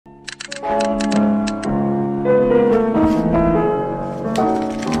В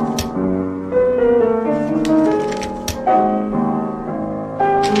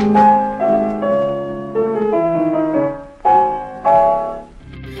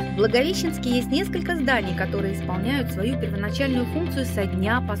Благовещенске есть несколько зданий, которые исполняют свою первоначальную функцию со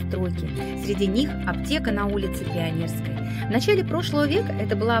дня постройки. Среди них аптека на улице Пионерской. В начале прошлого века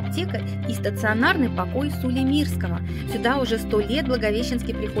это была аптека и стационарный покой Сулеймирского. Сюда уже 100 лет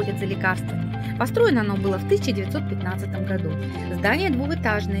благовещенские приходят за лекарствами. Построено оно было в 1915 году. Здание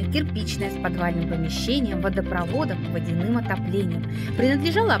двухэтажное, кирпичное, с подвальным помещением, водопроводом, водяным отоплением.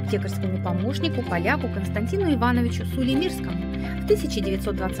 Принадлежало аптекарскому помощнику, поляку Константину Ивановичу Сулеймирскому. В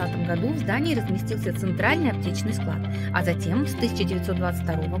 1920 году в здании разместился центральный аптечный склад, а затем с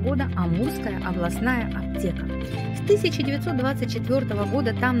 1922 года Амурская областная аптека. С 1924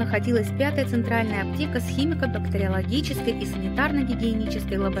 года там находилась 5-я центральная аптека с химико-бактериологической и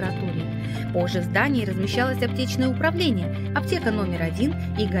санитарно-гигиенической лабораторией. Позже в здании размещалось аптечное управление, аптека номер 1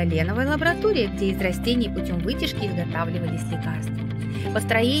 и галеновая лаборатория, где из растений путем вытяжки изготавливались лекарства.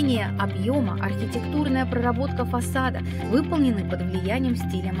 Построение объема, архитектурная проработка фасада выполнены под влиянием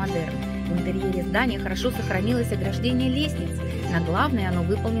стиля модерн. В интерьере здания хорошо сохранилось ограждение лестницы. На главной оно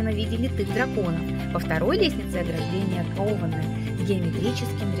выполнено в виде литых драконов. Во второй лестнице ограждение кованное с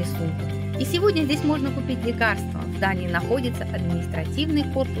геометрическим рисунком. И сегодня здесь можно купить лекарства. В здании находится административный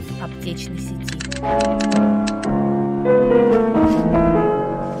корпус аптечной сети.